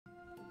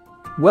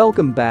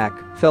Welcome back,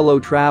 fellow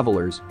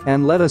travelers,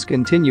 and let us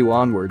continue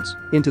onwards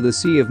into the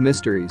sea of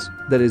mysteries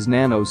that is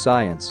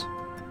nanoscience.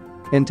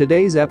 In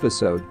today's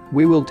episode,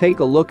 we will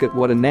take a look at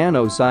what a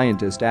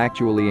nanoscientist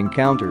actually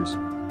encounters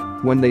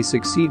when they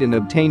succeed in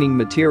obtaining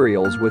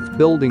materials with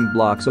building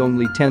blocks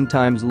only 10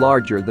 times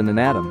larger than an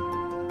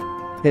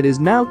atom. It is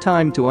now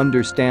time to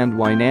understand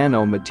why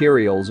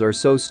nanomaterials are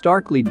so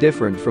starkly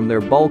different from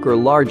their bulk or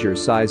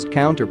larger-sized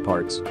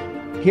counterparts.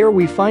 Here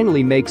we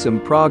finally make some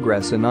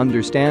progress in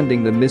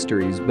understanding the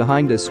mysteries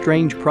behind the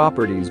strange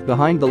properties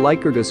behind the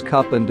Lycurgus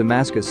cup and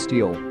Damascus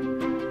steel,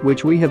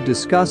 which we have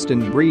discussed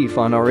in brief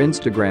on our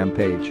Instagram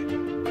page.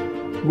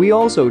 We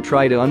also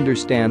try to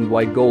understand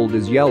why gold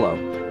is yellow,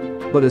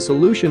 but a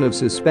solution of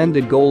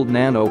suspended gold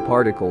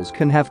nanoparticles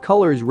can have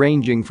colors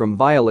ranging from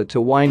violet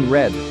to wine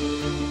red,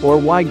 or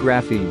why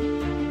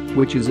graphene,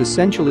 which is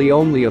essentially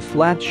only a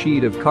flat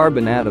sheet of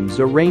carbon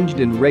atoms arranged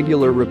in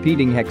regular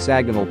repeating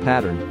hexagonal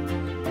pattern,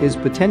 is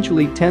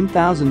potentially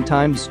 10,000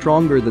 times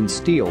stronger than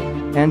steel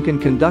and can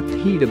conduct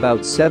heat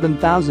about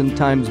 7,000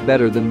 times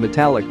better than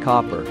metallic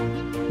copper.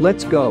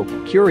 Let's go,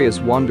 curious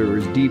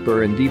wanderers,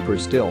 deeper and deeper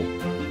still.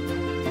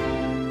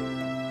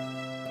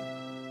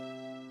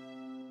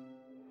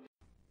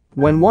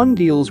 When one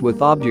deals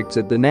with objects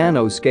at the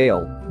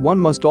nanoscale, one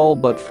must all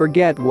but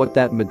forget what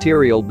that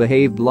material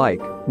behaved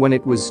like when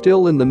it was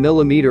still in the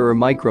millimeter or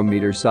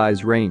micrometer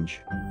size range.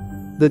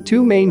 The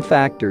two main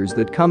factors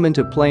that come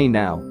into play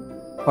now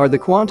are the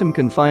quantum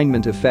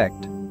confinement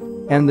effect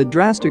and the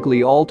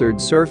drastically altered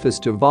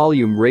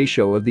surface-to-volume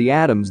ratio of the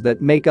atoms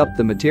that make up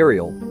the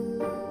material.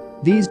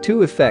 These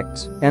two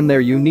effects and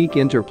their unique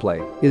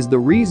interplay is the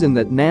reason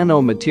that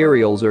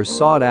nanomaterials are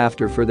sought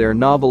after for their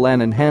novel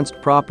and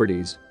enhanced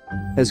properties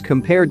as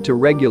compared to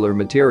regular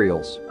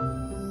materials.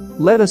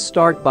 Let us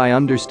start by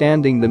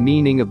understanding the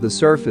meaning of the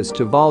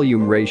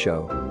surface-to-volume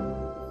ratio.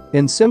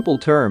 In simple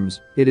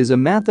terms, it is a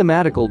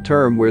mathematical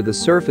term where the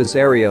surface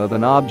area of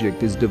an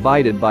object is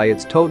divided by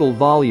its total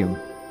volume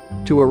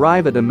to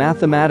arrive at a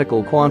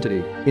mathematical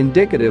quantity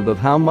indicative of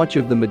how much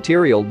of the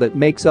material that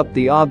makes up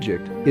the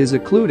object is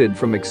occluded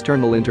from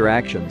external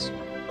interactions.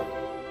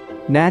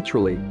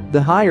 Naturally,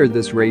 the higher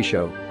this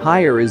ratio,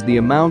 higher is the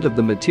amount of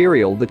the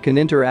material that can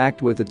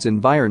interact with its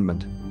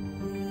environment.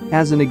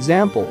 As an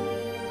example,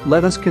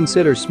 let us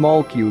consider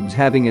small cubes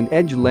having an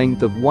edge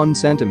length of 1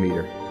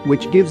 centimeter,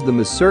 which gives them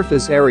a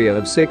surface area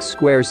of 6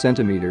 square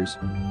centimeters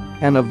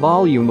and a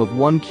volume of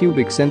 1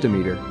 cubic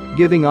centimeter,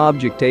 giving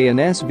object A an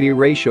SV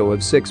ratio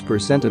of 6 per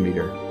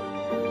centimeter.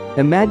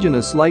 Imagine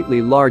a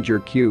slightly larger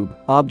cube,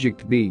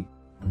 object B,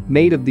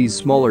 made of these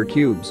smaller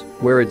cubes,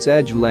 where its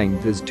edge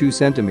length is 2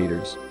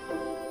 centimeters.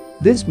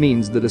 This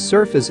means that a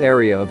surface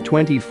area of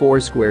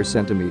 24 square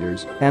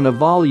centimeters and a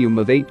volume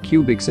of 8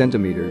 cubic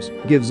centimeters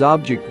gives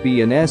object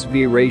B an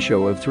SV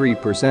ratio of 3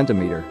 per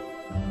centimeter.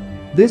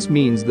 This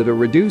means that a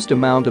reduced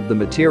amount of the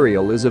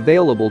material is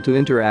available to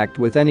interact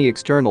with any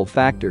external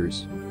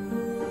factors.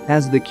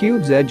 As the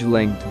cube's edge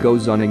length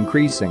goes on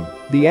increasing,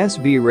 the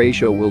SV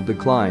ratio will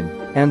decline,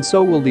 and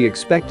so will the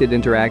expected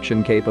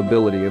interaction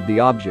capability of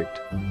the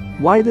object.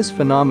 Why this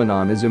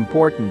phenomenon is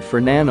important for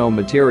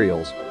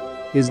nanomaterials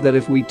is that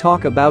if we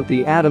talk about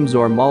the atoms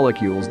or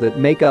molecules that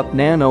make up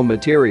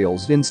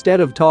nanomaterials instead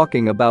of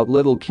talking about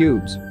little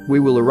cubes, we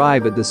will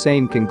arrive at the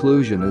same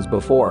conclusion as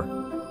before.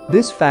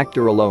 This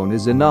factor alone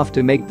is enough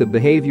to make the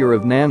behavior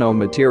of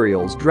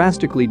nanomaterials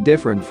drastically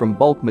different from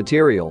bulk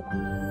material.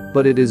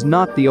 But it is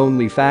not the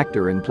only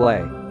factor in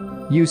play.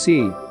 You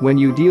see, when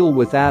you deal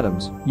with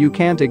atoms, you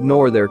can't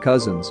ignore their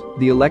cousins,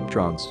 the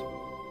electrons.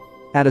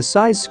 At a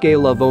size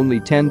scale of only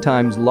 10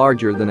 times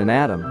larger than an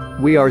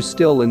atom, we are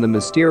still in the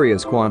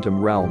mysterious quantum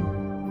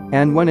realm.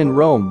 And when in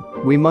Rome,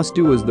 we must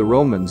do as the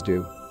Romans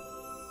do.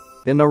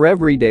 In our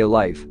everyday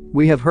life,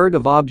 we have heard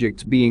of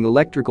objects being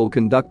electrical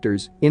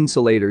conductors,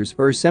 insulators,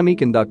 or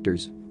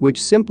semiconductors,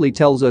 which simply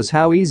tells us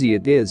how easy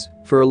it is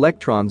for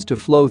electrons to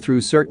flow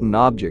through certain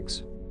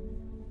objects.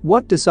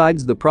 What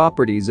decides the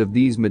properties of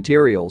these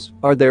materials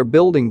are their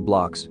building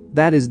blocks,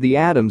 that is, the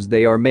atoms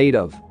they are made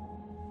of.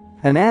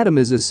 An atom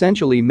is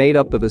essentially made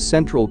up of a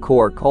central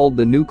core called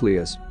the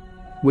nucleus,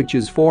 which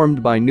is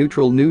formed by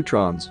neutral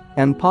neutrons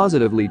and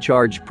positively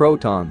charged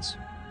protons.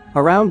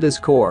 Around this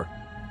core,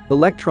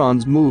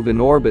 electrons move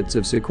in orbits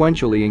of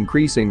sequentially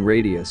increasing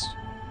radius.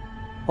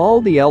 All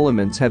the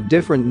elements have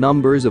different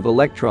numbers of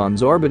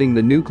electrons orbiting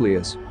the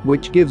nucleus,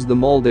 which gives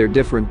them all their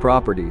different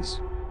properties.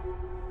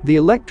 The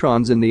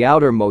electrons in the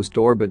outermost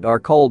orbit are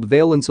called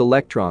valence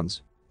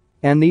electrons,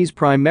 and these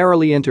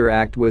primarily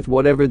interact with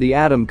whatever the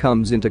atom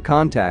comes into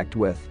contact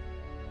with.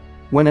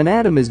 When an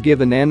atom is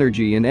given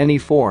energy in any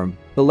form,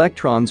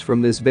 electrons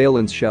from this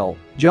valence shell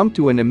jump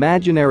to an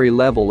imaginary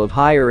level of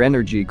higher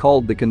energy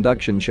called the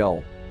conduction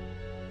shell.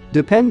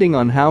 Depending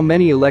on how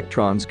many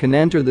electrons can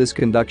enter this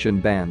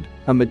conduction band,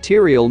 a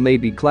material may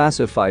be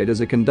classified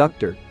as a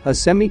conductor, a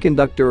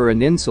semiconductor, or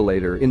an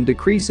insulator in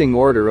decreasing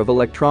order of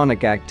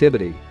electronic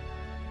activity.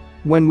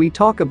 When we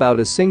talk about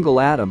a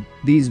single atom,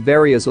 these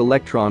various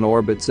electron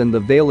orbits and the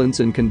valence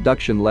and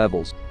conduction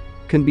levels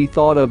can be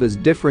thought of as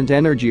different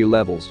energy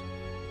levels,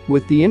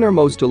 with the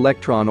innermost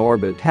electron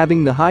orbit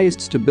having the highest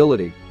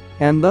stability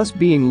and thus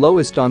being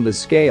lowest on the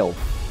scale,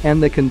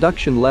 and the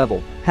conduction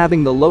level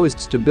having the lowest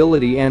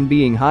stability and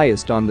being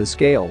highest on the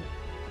scale.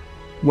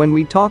 When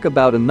we talk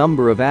about a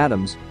number of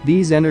atoms,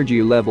 these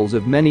energy levels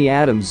of many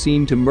atoms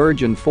seem to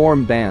merge and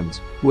form bands,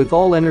 with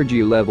all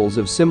energy levels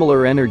of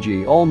similar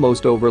energy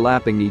almost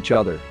overlapping each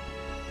other.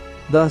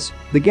 Thus,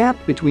 the gap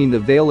between the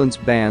valence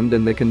band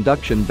and the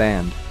conduction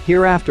band,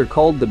 hereafter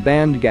called the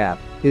band gap,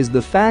 is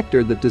the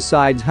factor that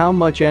decides how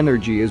much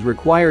energy is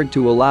required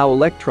to allow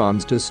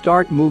electrons to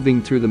start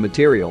moving through the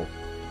material.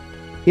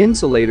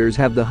 Insulators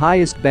have the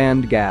highest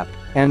band gap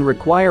and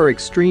require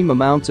extreme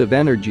amounts of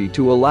energy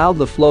to allow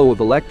the flow of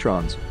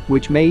electrons,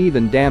 which may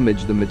even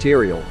damage the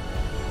material.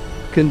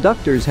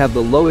 Conductors have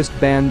the lowest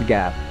band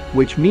gap,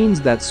 which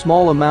means that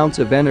small amounts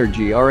of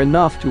energy are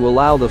enough to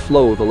allow the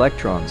flow of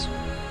electrons.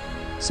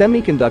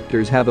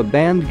 Semiconductors have a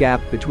band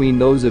gap between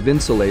those of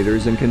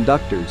insulators and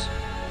conductors.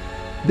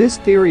 This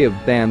theory of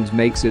bands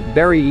makes it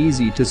very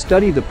easy to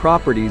study the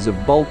properties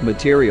of bulk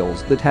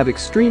materials that have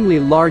extremely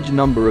large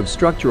number of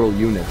structural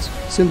units,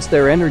 since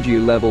their energy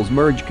levels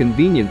merge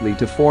conveniently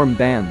to form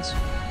bands.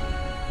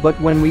 But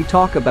when we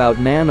talk about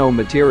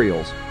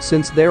nanomaterials,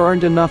 since there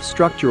aren't enough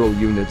structural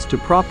units to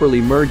properly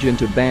merge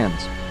into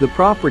bands, the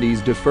properties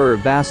differ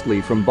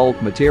vastly from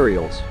bulk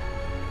materials.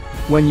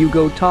 When you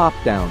go top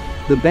down,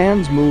 the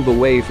bands move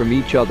away from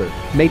each other,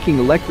 making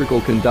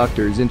electrical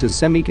conductors into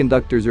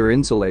semiconductors or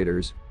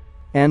insulators.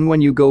 And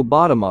when you go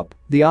bottom up,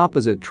 the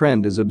opposite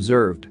trend is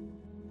observed.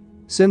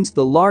 Since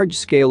the large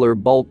scalar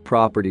bulk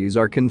properties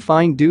are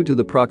confined due to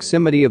the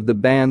proximity of the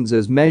bands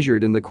as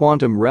measured in the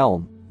quantum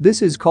realm,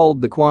 this is called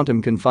the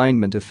quantum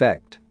confinement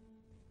effect.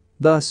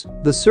 Thus,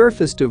 the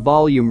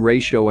surface-to-volume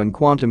ratio and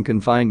quantum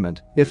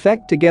confinement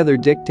effect together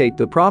dictate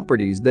the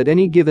properties that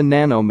any given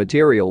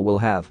nanomaterial will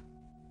have.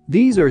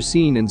 These are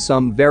seen in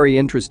some very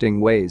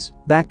interesting ways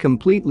that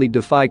completely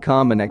defy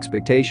common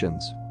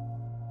expectations.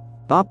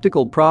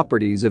 Optical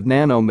properties of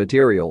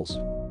nanomaterials.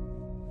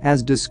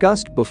 As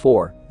discussed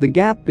before, the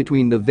gap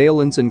between the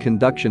valence and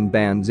conduction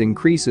bands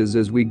increases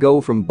as we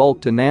go from bulk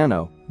to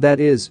nano,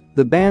 that is,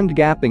 the band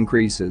gap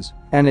increases,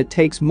 and it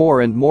takes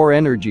more and more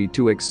energy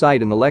to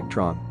excite an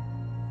electron.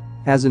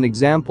 As an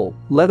example,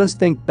 let us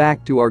think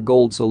back to our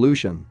gold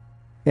solution.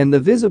 In the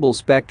visible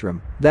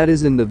spectrum, that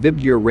is in the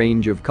Vibgyor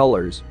range of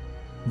colors,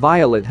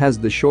 violet has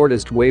the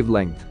shortest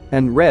wavelength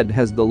and red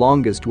has the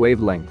longest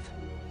wavelength.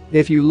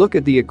 If you look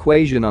at the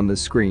equation on the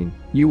screen,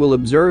 you will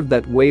observe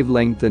that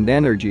wavelength and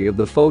energy of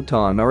the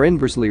photon are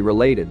inversely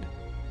related.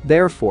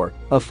 Therefore,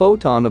 a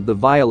photon of the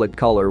violet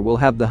color will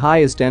have the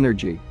highest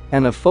energy,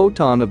 and a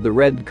photon of the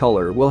red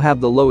color will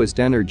have the lowest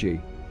energy.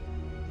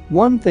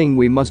 One thing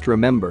we must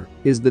remember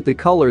is that the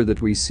color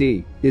that we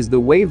see is the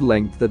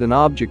wavelength that an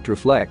object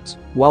reflects,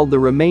 while the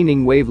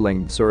remaining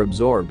wavelengths are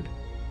absorbed.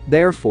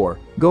 Therefore,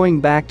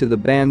 going back to the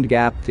band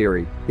gap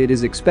theory, it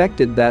is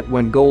expected that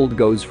when gold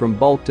goes from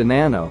bulk to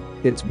nano,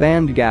 its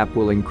band gap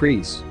will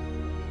increase.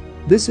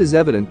 This is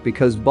evident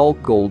because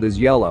bulk gold is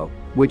yellow,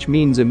 which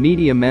means a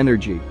medium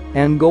energy,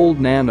 and gold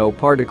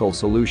nanoparticle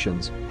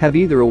solutions have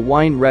either a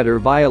wine red or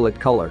violet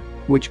color,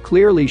 which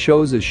clearly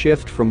shows a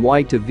shift from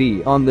Y to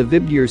V on the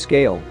Vibgyor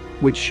scale,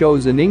 which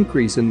shows an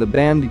increase in the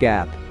band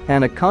gap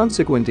and a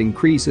consequent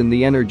increase in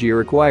the energy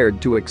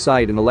required to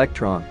excite an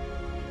electron.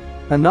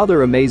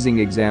 Another amazing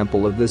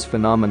example of this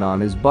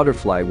phenomenon is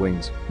butterfly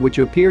wings, which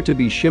appear to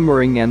be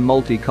shimmering and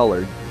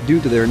multicolored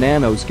due to their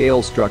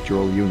nanoscale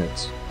structural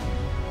units.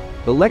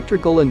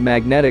 Electrical and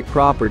magnetic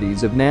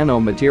properties of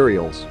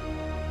nanomaterials.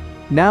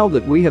 Now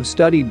that we have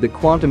studied the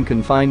quantum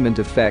confinement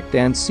effect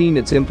and seen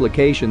its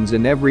implications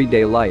in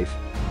everyday life,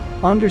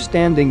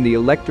 understanding the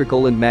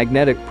electrical and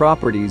magnetic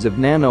properties of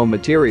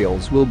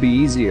nanomaterials will be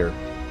easier.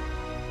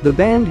 The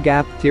band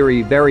gap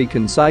theory very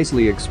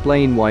concisely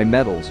explains why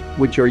metals,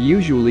 which are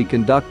usually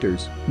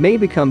conductors, may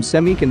become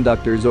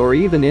semiconductors or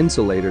even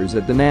insulators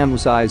at the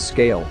nanosize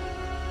scale.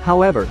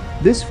 However,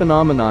 this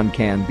phenomenon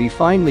can be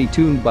finely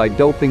tuned by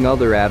doping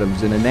other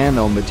atoms in a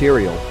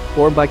nanomaterial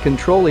or by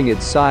controlling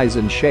its size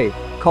and shape,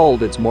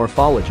 called its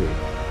morphology.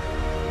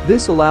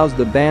 This allows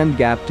the band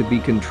gap to be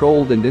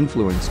controlled and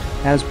influenced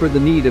as per the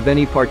need of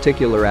any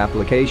particular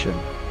application.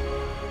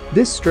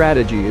 This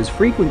strategy is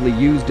frequently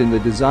used in the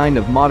design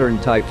of modern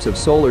types of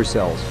solar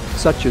cells,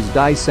 such as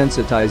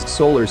dye-sensitized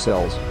solar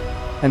cells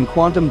and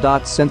quantum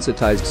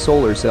dot-sensitized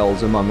solar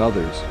cells, among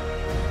others.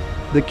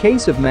 The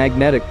case of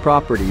magnetic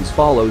properties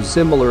follows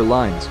similar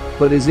lines,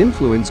 but is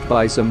influenced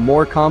by some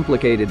more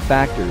complicated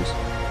factors,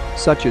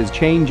 such as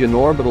change in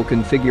orbital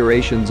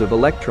configurations of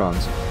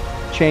electrons,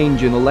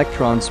 change in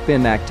electron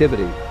spin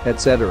activity,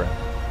 etc.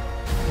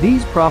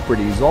 These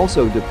properties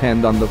also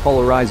depend on the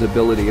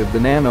polarizability of the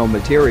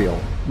nanomaterial,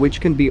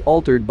 which can be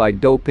altered by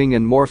doping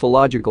and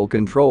morphological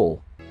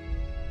control.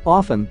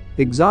 Often,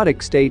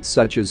 exotic states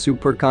such as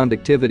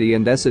superconductivity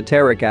and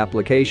esoteric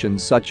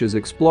applications such as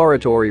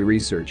exploratory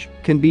research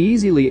can be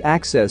easily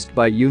accessed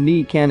by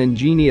unique and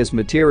ingenious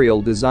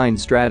material design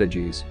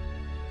strategies.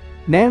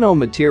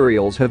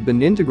 Nanomaterials have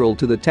been integral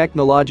to the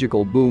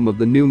technological boom of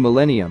the new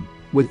millennium,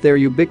 with their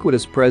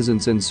ubiquitous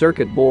presence in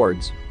circuit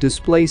boards,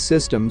 display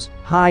systems,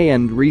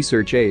 high-end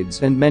research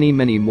aids, and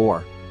many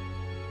more.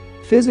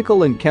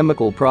 Physical and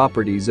chemical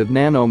properties of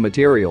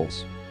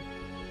nanomaterials.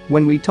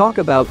 When we talk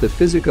about the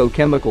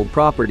physico-chemical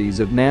properties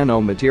of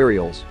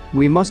nanomaterials,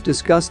 we must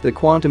discuss the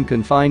quantum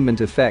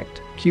confinement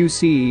effect,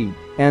 QCE,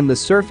 and the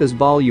surface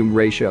volume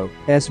ratio,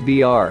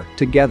 SVR,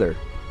 together.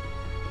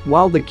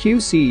 While the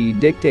QCE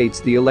dictates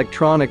the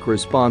electronic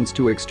response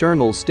to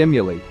external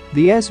stimuli,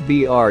 the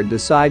SVR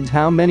decides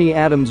how many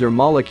atoms or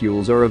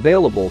molecules are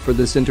available for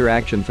this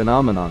interaction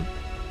phenomenon.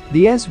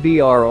 The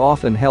SVR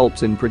often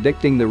helps in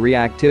predicting the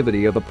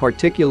reactivity of a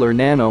particular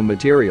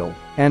nanomaterial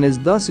and is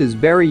very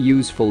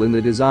very in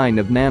the design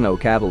of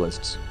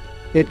nanocatalysts.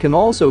 It can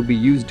also be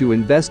used to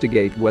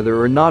investigate whether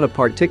or not a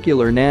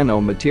particular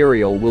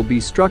nanomaterial will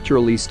be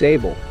structurally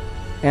stable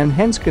and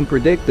hence can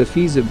predict the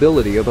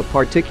feasibility of a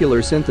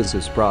particular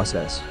synthesis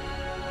process.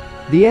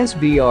 The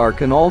SVR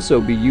can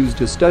also be used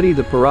to study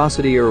the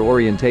porosity or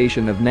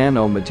orientation of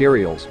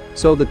nanomaterials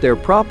so that their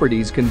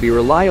properties can be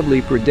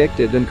reliably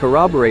predicted and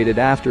corroborated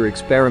after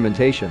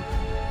experimentation.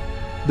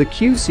 The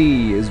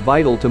QCE is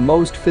vital to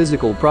most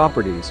physical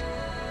properties,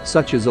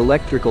 such as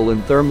electrical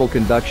and thermal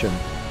conduction,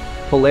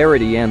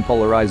 polarity and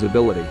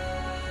polarizability.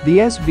 The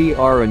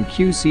SVR and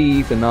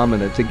QCE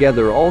phenomena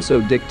together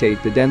also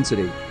dictate the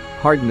density,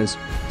 hardness,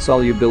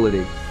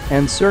 solubility,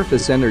 and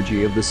surface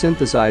energy of the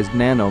synthesized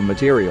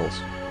nanomaterials.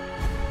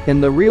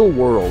 In the real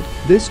world,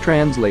 this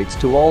translates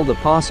to all the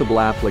possible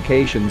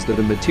applications that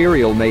a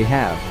material may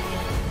have,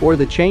 or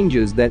the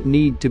changes that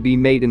need to be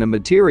made in a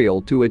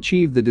material to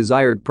achieve the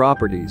desired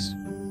properties.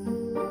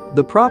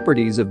 The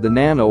properties of the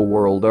nano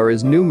world are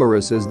as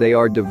numerous as they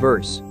are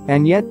diverse,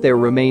 and yet there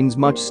remains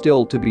much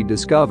still to be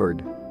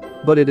discovered.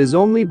 But it is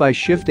only by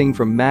shifting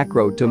from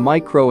macro to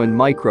micro and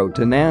micro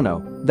to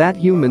nano that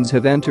humans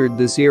have entered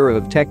this era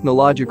of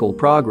technological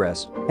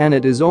progress, and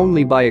it is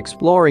only by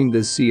exploring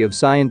this sea of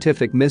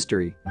scientific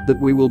mystery that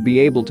we will be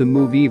able to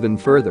move even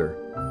further.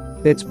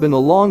 It's been a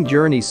long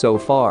journey so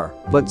far,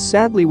 but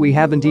sadly we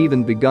haven't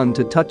even begun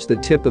to touch the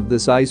tip of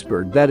this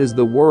iceberg that is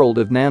the world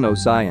of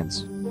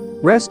nanoscience.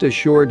 Rest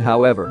assured,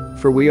 however,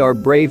 for we are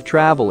brave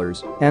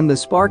travelers, and the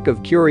spark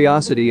of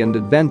curiosity and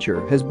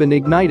adventure has been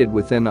ignited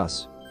within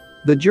us.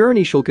 The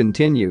journey shall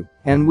continue,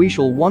 and we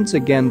shall once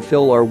again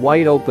fill our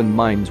wide-open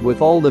minds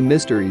with all the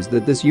mysteries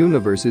that this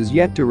universe is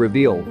yet to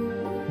reveal.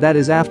 That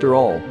is, after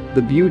all,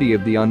 the beauty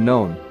of the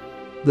unknown.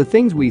 The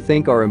things we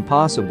think are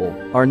impossible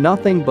are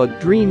nothing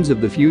but dreams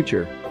of the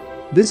future.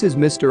 This is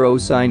Mr. O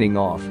signing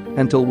off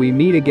until we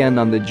meet again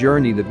on the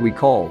journey that we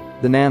call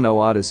the Nano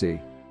Odyssey.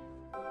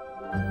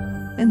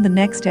 In the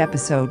next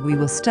episode, we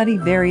will study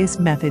various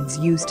methods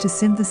used to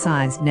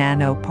synthesize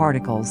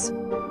nanoparticles.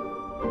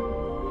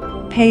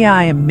 Hey,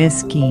 I am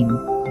Miss Keen.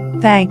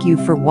 Thank you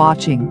for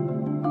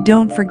watching.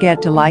 Don't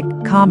forget to like,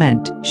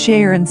 comment,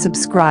 share and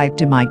subscribe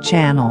to my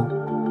channel.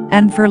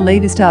 And for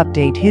latest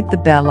update, hit the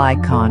bell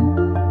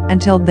icon.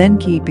 Until then,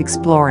 keep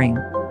exploring.